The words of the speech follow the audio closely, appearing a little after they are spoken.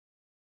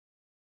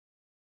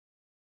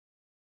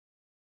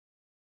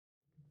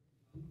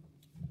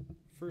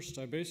First,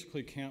 I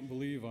basically can't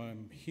believe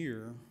I'm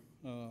here.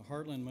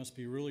 Heartland must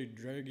be really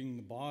dragging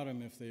the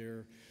bottom if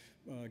they're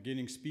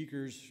getting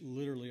speakers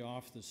literally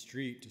off the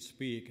street to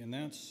speak, and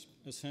that's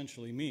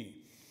essentially me.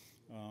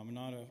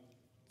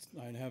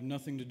 I have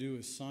nothing to do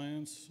with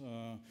science.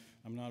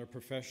 I'm not a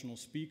professional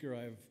speaker.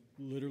 I've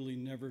literally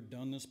never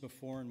done this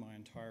before in my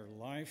entire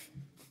life.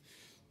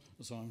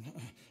 So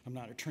I'm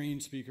not a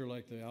trained speaker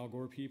like the Al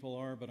Gore people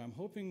are, but I'm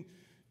hoping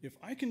if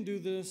I can do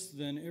this,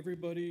 then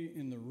everybody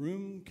in the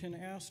room can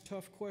ask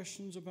tough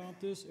questions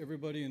about this.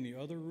 Everybody in the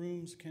other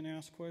rooms can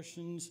ask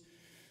questions.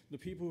 The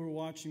people who are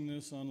watching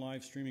this on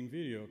live streaming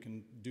video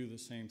can do the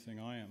same thing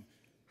I am.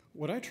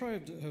 What I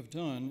tried to have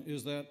done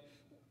is that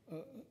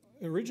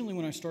originally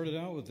when I started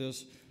out with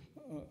this,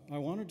 I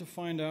wanted to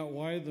find out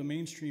why the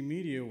mainstream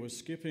media was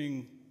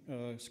skipping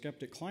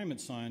skeptic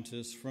climate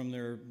scientists from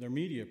their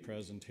media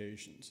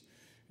presentations.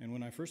 And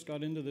when I first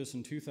got into this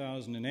in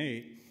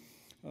 2008,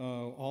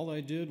 all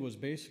I did was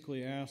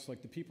basically ask,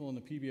 like the people in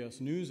the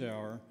PBS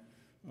NewsHour,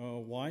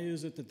 why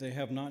is it that they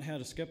have not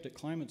had a skeptic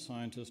climate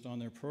scientist on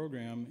their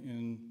program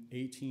in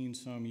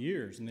 18-some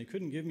years? And they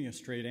couldn't give me a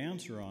straight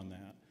answer on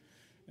that.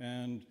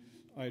 And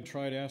I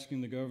tried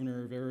asking the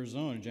governor of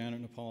Arizona,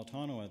 Janet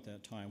Napolitano at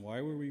that time,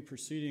 why were we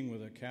proceeding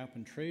with a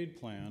cap-and-trade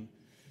plan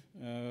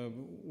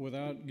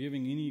without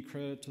giving any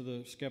credit to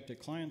the skeptic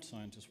climate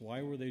scientists?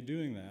 Why were they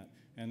doing that?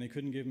 And they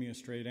couldn't give me a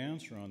straight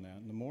answer on that.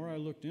 And the more I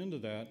looked into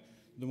that,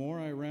 the more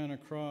I ran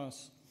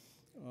across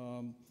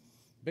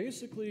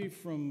basically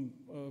from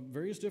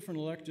various different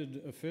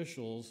elected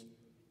officials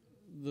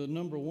the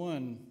number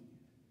one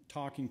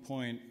talking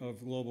point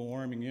of global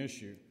warming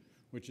issue,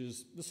 which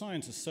is the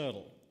science is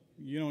settled.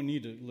 You don't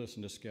need to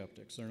listen to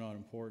skeptics. They're not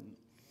important.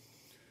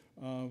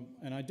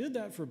 And I did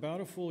that for about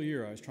a full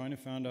year. I was trying to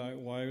find out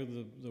why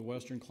the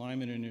Western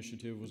Climate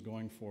Initiative was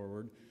going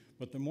forward.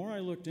 But the more I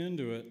looked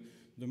into it,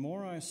 the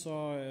more I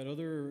saw at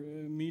other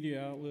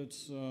media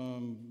outlets,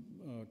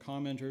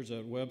 commenters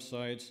at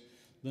websites,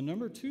 the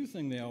number two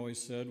thing they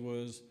always said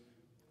was,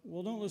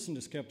 well, don't listen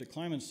to skeptic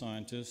climate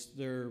scientists.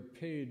 They're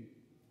paid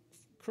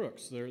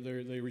crooks.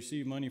 They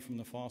receive money from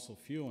the fossil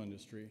fuel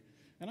industry.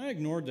 And I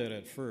ignored that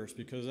at first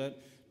because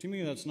to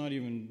me, that's not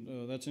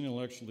even, that's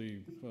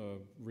intellectually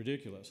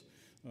ridiculous.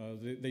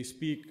 They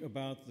speak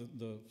about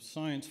the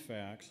science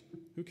facts.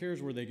 Who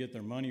cares where they get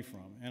their money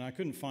from? And I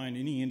couldn't find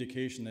any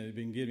indication that they'd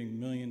been getting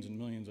millions and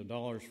millions of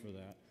dollars for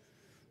that.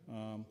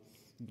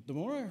 But the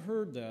more I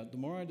heard that, the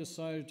more I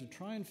decided to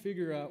try and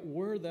figure out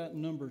where that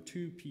number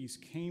two piece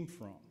came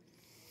from.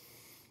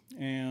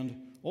 And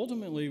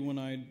ultimately, when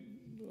I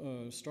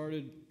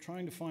started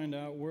trying to find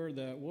out where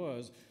that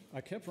was,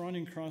 I kept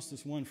running across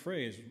this one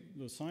phrase: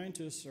 the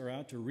scientists are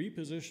out to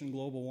reposition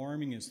global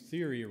warming as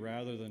theory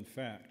rather than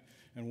fact.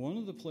 And one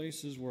of the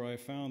places where I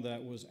found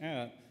that was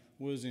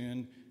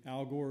in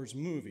Al Gore's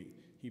movie.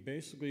 He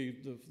basically,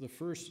 the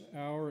first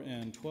hour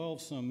and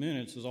 12-some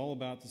minutes is all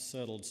about the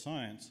settled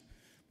science.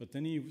 But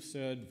then he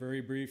said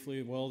very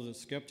briefly, well, the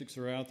skeptics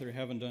are out there,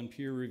 haven't done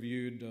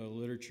peer-reviewed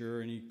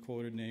literature, and he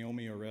quoted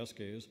Naomi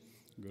Oreskes,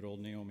 good old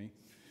Naomi.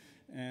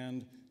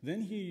 And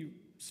then he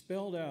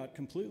spelled out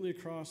completely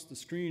across the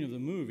screen of the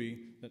movie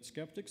that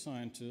skeptic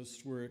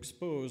scientists were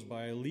exposed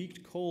by a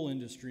leaked coal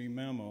industry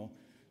memo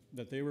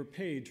that they were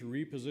paid to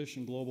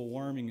reposition global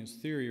warming as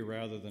theory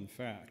rather than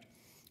fact.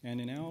 And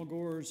in Al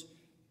Gore's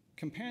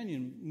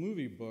companion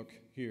movie book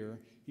here,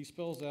 he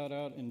spells that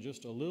out in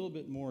just a little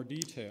bit more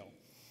detail.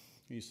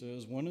 He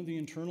says, one of the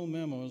internal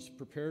memos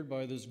prepared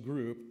by this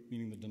group,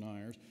 meaning the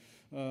deniers,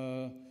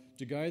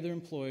 to guide their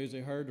employees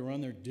they hired to run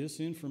their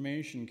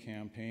disinformation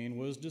campaign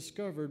was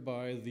discovered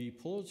by the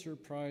Pulitzer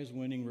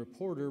Prize-winning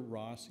reporter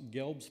Ross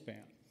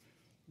Gelbspan.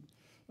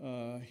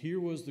 Here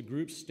was the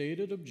group's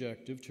stated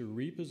objective to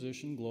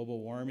reposition global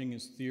warming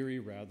as theory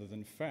rather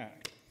than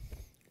fact.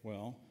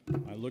 Well,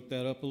 I looked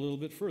that up a little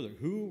bit further.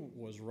 Who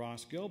was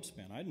Ross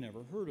Gelbspan? I'd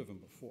never heard of him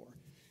before.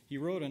 He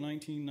wrote a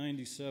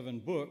 1997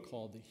 book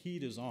called The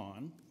Heat Is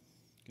On.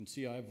 You can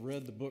see I've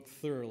read the book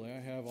thoroughly. I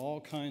have all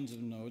kinds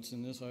of notes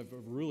in this. I've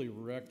really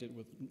wrecked it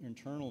with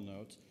internal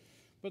notes.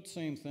 But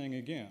same thing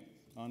again.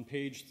 On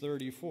page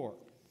 34,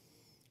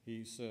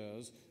 he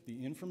says,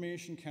 the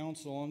Information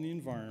Council on the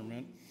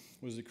Environment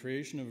was the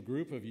creation of a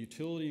group of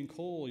utility and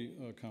coal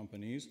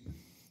companies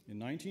in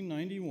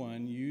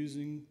 1991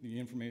 using the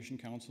Information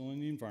Council on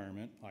the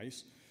Environment,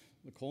 ICE.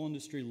 The coal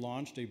industry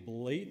launched a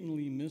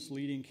blatantly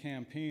misleading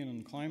campaign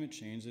on climate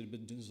change that had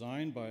been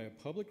designed by a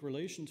public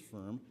relations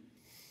firm.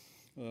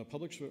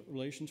 Public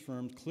relations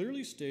firm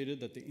clearly stated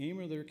that the aim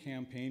of their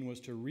campaign was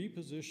to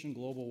reposition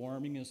global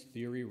warming as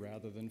theory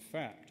rather than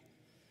fact.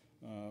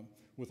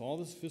 With all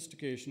the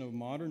sophistication of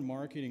modern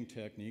marketing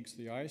techniques,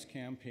 the ICE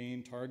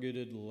campaign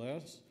targeted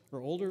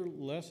older,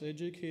 less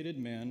educated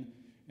men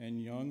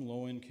and young,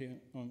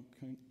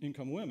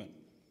 low-income women.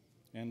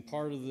 And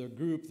part of the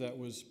group that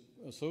was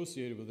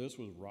associated with this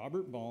was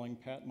Robert Balling,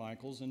 Pat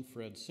Michaels, and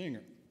Fred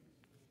Singer.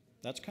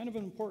 That's kind of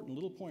an important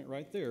little point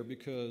right there,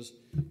 because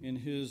in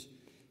his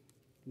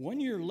 1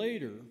 year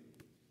later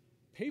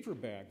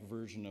paperback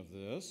version of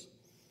this,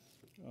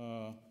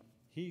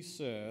 he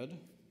said,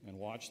 And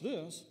watch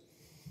this.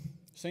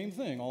 Same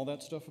thing, all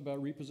that stuff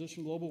about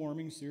reposition global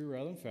warming theory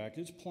rather than fact.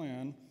 It's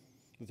planned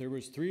that there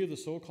was 3 of the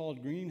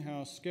so-called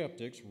greenhouse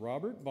skeptics,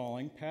 Robert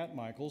Balling, Pat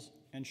Michaels,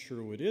 and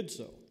Sherwood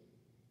Idso.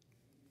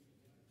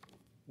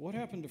 What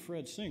happened to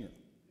Fred Singer?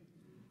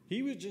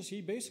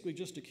 He basically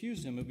just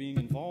accused him of being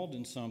involved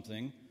in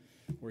something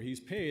where he's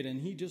paid,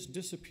 and he just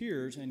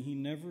disappears, and he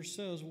never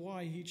says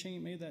why he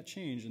made that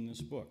change in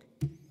this book.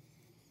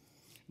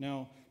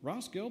 Now,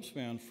 Ross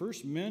Gelbspan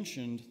first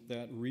mentioned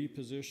that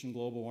reposition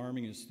global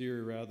warming as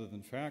theory rather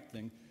than fact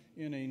thing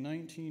in a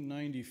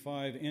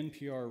 1995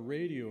 NPR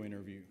radio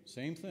interview.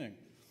 Same thing.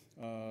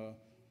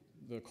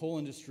 The coal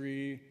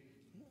industry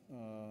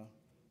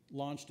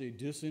launched a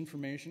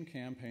disinformation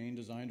campaign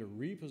designed to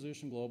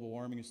reposition global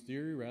warming as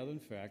theory rather than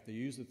fact. They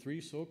used the 3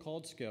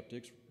 so-called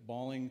skeptics,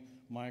 Balling,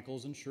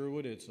 Michaels, and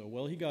Sherwood Idso.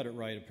 Well, he got it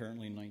right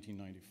apparently in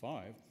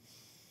 1995.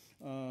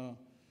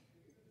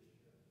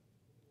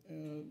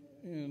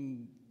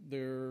 And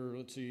they're,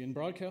 in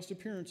broadcast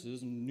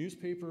appearances and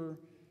newspaper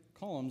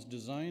columns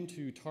designed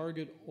to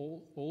target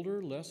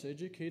older, less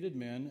educated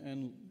men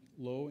and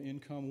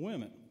low-income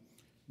women.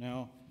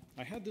 Now,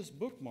 I had this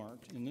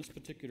bookmarked in this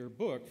particular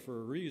book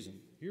for a reason.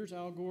 Here's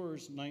Al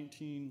Gore's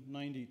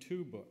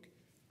 1992 book.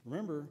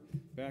 Remember,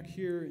 back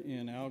here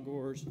in Al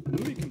Gore's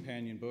movie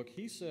companion book,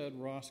 he said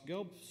Ross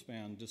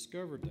Gelbspan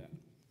discovered that.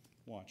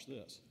 Watch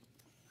this.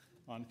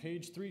 On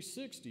page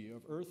 360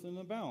 of Earth in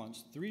the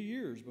Balance, 3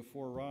 years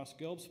before Ross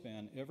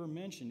Gelbspan ever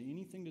mentioned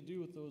anything to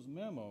do with those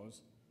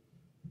memos,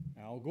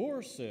 Al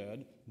Gore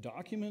said,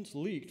 documents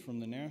leaked from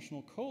the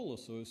National Coal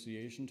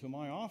Association to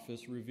my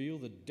office reveal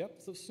the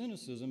depth of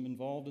cynicism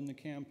involved in the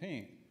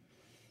campaign.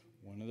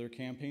 One of their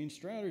campaign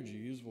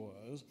strategies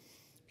was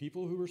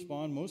people who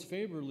respond most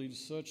favorably to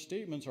such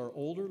statements are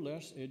older,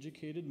 less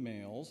educated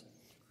males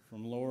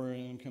from lower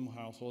income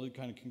households, it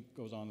kind of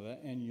goes on to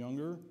that, and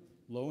younger,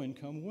 low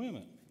income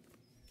women.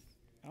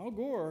 Al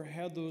Gore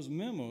had those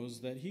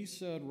memos that he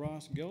said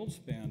Ross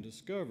Gelbspan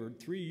discovered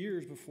 3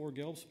 years before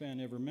Gelbspan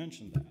ever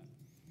mentioned that.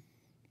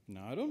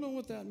 Now, I don't know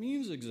what that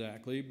means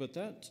exactly, but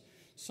that's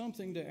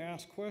something to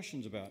ask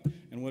questions about.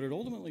 And what it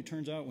ultimately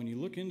turns out when you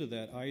look into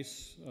that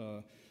ICE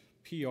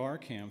PR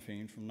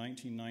campaign from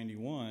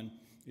 1991,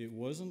 it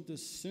wasn't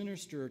this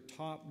sinister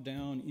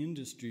top-down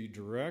industry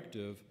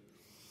directive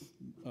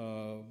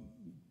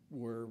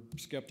where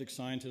skeptic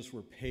scientists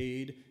were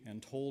paid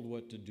and told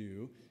what to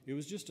do. It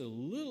was just a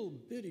little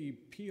bitty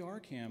PR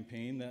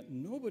campaign that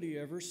nobody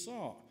ever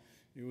saw.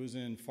 It was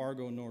in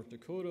Fargo, North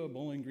Dakota,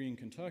 Bowling Green,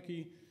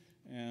 Kentucky,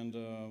 and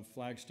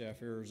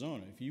Flagstaff,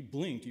 Arizona. If you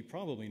blinked, you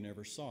probably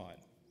never saw it.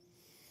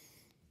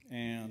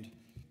 And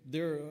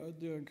they'll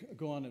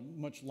go on at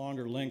much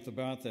longer length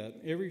about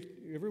that.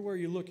 Everywhere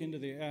you look into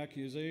the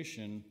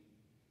accusation,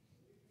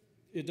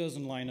 it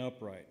doesn't line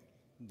up right.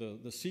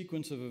 The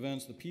sequence of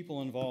events, the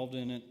people involved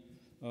in it,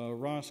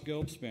 Ross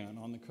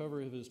Gelbspan, on the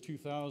cover of his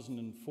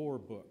 2004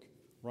 book,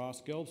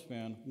 Ross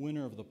Gelbspan,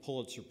 winner of the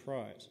Pulitzer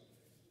Prize.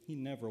 He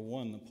never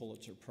won the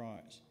Pulitzer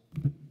Prize.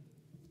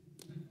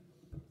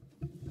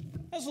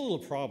 That's a little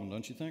problem,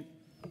 don't you think?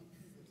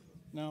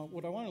 Now,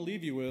 what I want to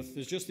leave you with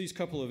is just these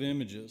couple of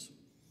images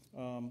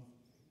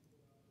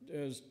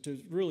as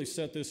to really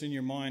set this in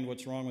your mind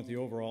what's wrong with the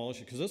overall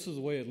issue, because this is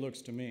the way it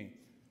looks to me.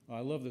 I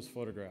love this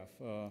photograph.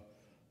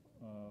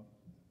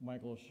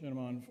 Michael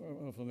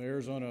Shinneman from the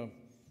Arizona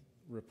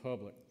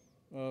Republic.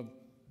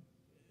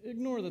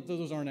 Ignore that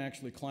those aren't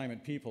actually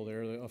climate people.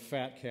 They're a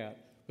fat cat.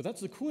 But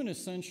that's the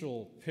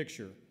quintessential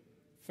picture.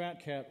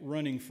 Fat cat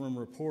running from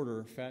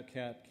reporter. Fat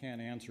cat can't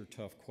answer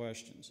tough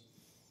questions.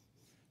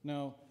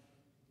 Now,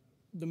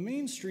 the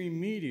mainstream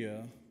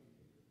media,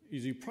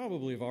 as you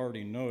probably have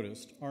already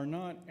noticed, are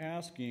not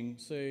asking,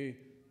 say,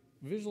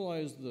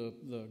 visualize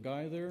the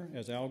guy there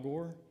as Al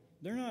Gore.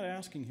 They're not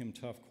asking him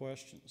tough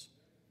questions.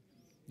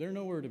 They're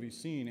nowhere to be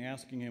seen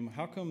asking him,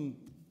 how come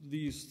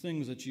these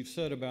things that you've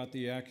said about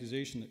the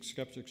accusation that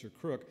skeptics are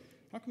crook,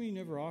 how come you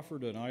never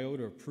offered an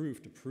iota of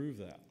proof to prove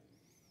that?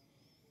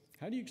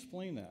 How do you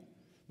explain that?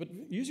 But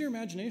use your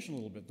imagination a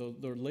little bit.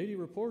 The lady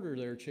reporter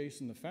there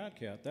chasing the fat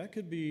cat, that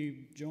could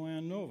be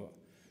Joanne Nova.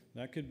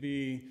 That could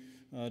be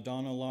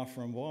Donna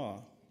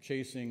Laframboise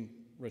chasing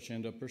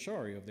Rachenda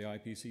Prashari of the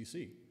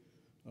IPCC.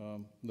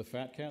 The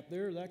fat cat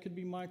there, that could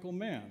be Michael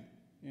Mann.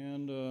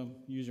 And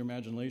use your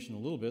imagination a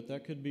little bit,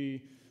 that could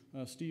be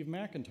Steve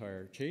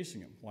McIntyre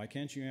chasing him. Why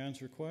can't you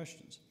answer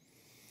questions?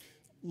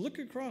 Look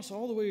across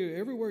all the way,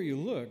 everywhere you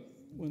look,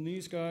 when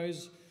these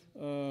guys,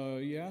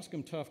 you ask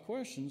them tough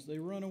questions, they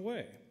run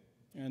away.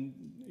 And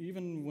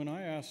even when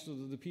I ask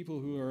the people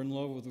who are in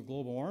love with the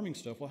global warming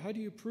stuff, well, how do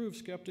you prove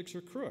skeptics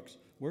are crooks?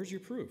 Where's your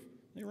proof?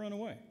 They run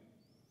away.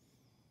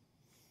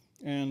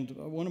 And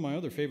one of my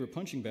other favorite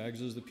punching bags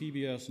is the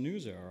PBS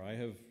NewsHour. I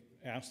have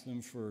asked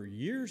them for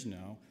years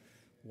now,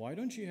 why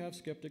don't you have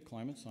skeptic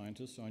climate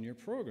scientists on your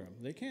program?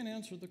 They can't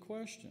answer the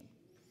question.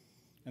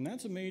 And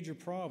that's a major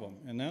problem.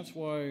 And that's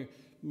why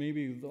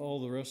maybe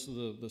all the rest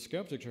of the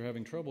skeptics are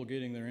having trouble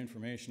getting their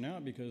information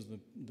out, because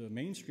the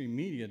mainstream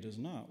media does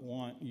not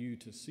want you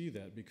to see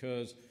that,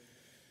 because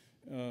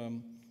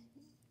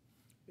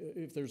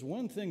if there's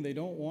one thing they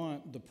don't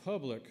want the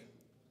public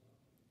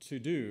to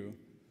do,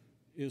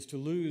 is to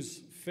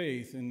lose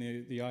faith in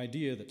the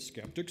idea that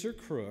skeptics are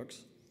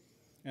crooks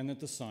and that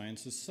the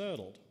science is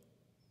settled.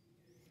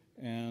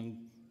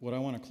 And what I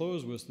want to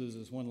close with is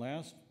this one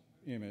last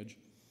image.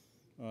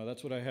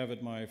 That's what I have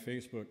at my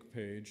Facebook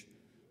page.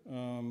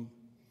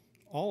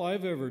 All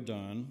I've ever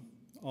done,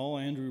 all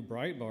Andrew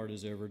Breitbart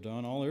has ever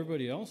done, all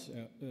everybody else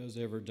has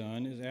ever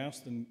done is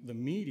ask the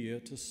media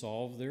to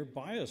solve their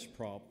bias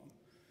problem.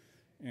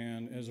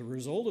 And as a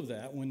result of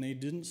that, when they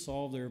didn't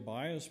solve their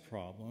bias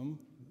problem,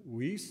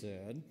 we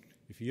said,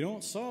 if you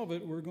don't solve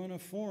it, we're going to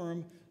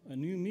form a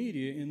new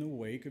media in the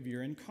wake of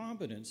your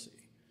incompetency.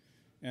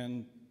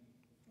 And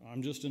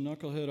I'm just a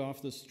knucklehead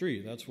off the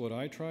street. That's what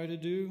I try to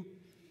do.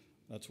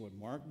 That's what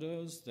Mark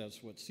does.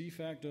 That's what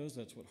CFAC does.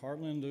 That's what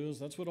Heartland does.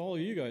 That's what all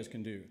of you guys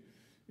can do,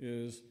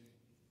 is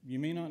you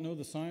may not know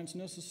the science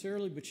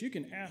necessarily, but you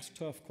can ask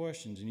tough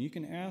questions, and you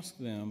can ask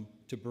them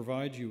to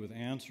provide you with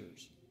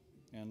answers.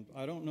 And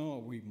I don't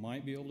know, we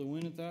might be able to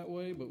win it that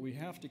way, but we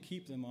have to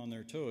keep them on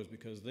their toes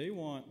because they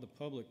want the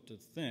public to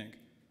think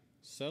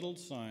settled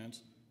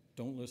science,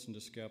 don't listen to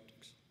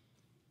skeptics.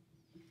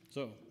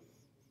 So,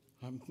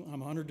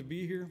 I'm honored to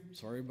be here.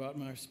 Sorry about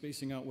my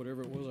spacing out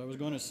whatever it was I was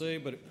going to say,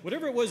 but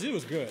whatever it was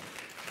good.